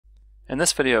In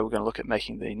this video we're going to look at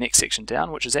making the next section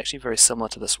down, which is actually very similar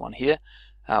to this one here.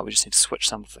 We just need to switch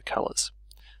some of the colors.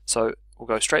 So we'll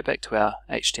go straight back to our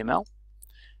HTML,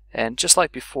 and just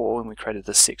like before when we created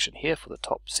this section here for the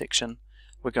top section,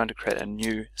 we're going to create a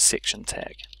new section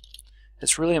tag.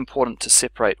 It's really important to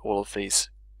separate all of these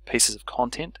pieces of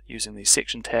content using these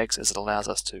section tags, as it allows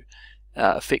us to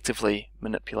effectively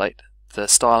manipulate the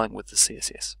styling with the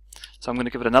CSS. So I'm going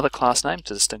to give it another class name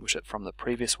to distinguish it from the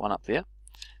previous one up there,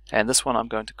 and this one I'm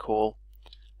going to call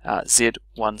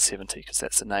Z170 because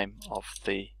that's the name of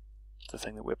the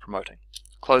thing that we're promoting.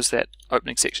 Close that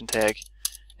opening section tag,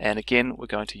 and again we're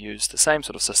going to use the same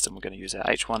sort of system. We're going to use our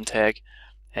H1 tag,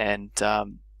 and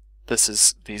this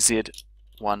is the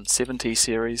Z170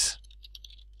 series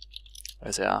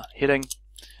as our heading,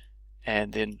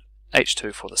 and then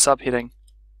H2 for the subheading.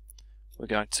 We're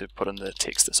going to put in the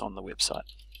text that's on the website.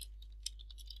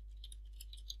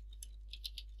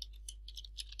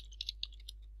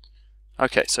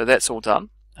 Okay, so that's all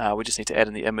done. We just need to add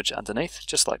in the image underneath,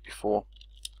 just like before.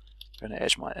 I'm going to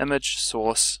add my image,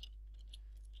 source,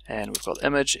 and we've got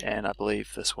image, and I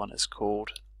believe this one is called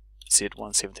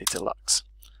Z170 Deluxe.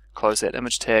 Close that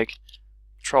image tag,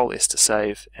 Control S to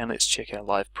save, and let's check our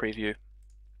live preview,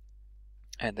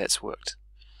 and that's worked.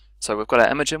 So we've got our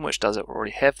image in, which does it. We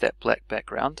already have that black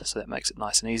background, so that makes it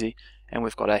nice and easy, and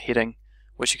we've got our heading,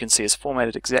 which you can see is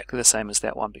formatted exactly the same as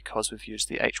that one because we've used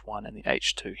the H1 and the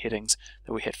H2 headings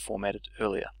that we had formatted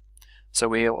earlier. So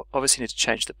we obviously need to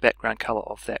change the background color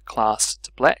of that class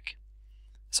to black.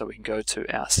 So we can go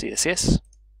to our CSS,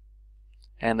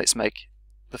 and let's make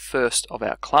the first of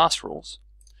our class rules.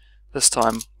 This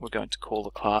time we're going to call the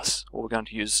class, or we're going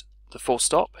to use the full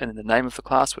stop and then the name of the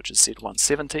class, which is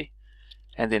Z170,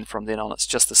 and then from then on it's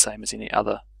just the same as any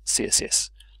other CSS.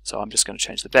 So I'm just going to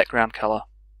change the background color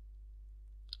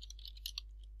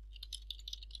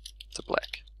to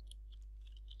black.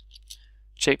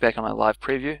 Check back on our live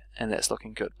preview, and that's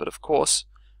looking good, but of course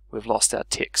we've lost our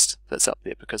text that's up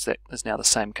there because that is now the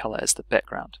same color as the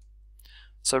background.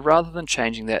 So rather than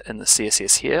changing that in the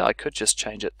CSS here, I could just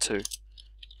change it to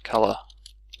color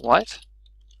white,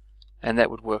 and that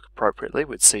would work appropriately.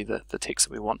 We'd see the text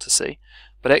that we want to see.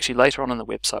 But actually later on in the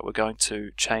website we're going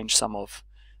to change some of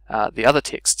the other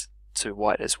text to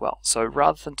white as well. So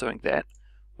rather than doing that,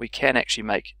 we can actually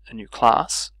make a new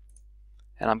class,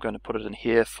 and I'm going to put it in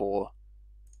here for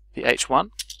the H1.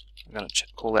 I'm going to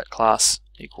call that class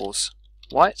equals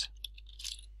white,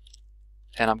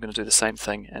 and I'm going to do the same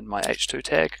thing in my H2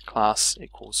 tag, class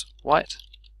equals white.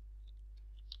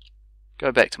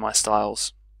 Go back to my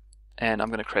styles, and I'm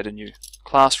going to create a new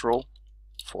class rule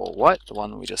for white, the one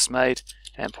that we just made,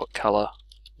 and put color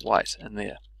white in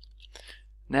there.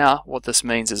 Now what this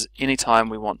means is anytime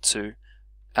we want to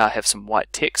have some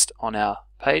white text on our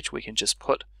page, we can just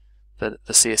put the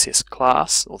CSS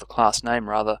class, or the class name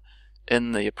rather,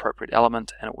 in the appropriate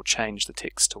element, and it will change the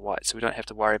text to white. So we don't have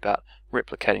to worry about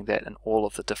replicating that in all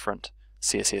of the different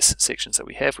CSS sections that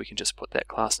we have. We can just put that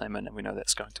class name in, and we know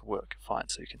that's going to work fine.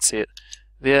 So you can see it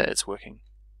there, it's working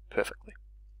perfectly.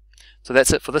 So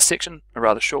that's it for this section, a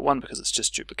rather short one because it's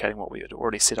just duplicating what we had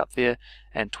already set up there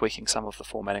and tweaking some of the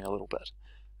formatting a little bit.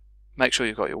 Make sure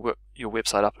you've got your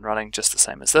website up and running just the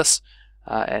same as this,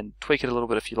 and tweak it a little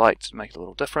bit if you like to make it a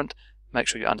little different. Make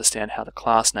sure you understand how the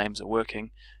class names are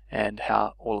working and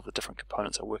how all of the different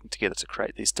components are working together to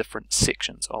create these different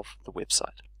sections of the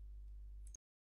website.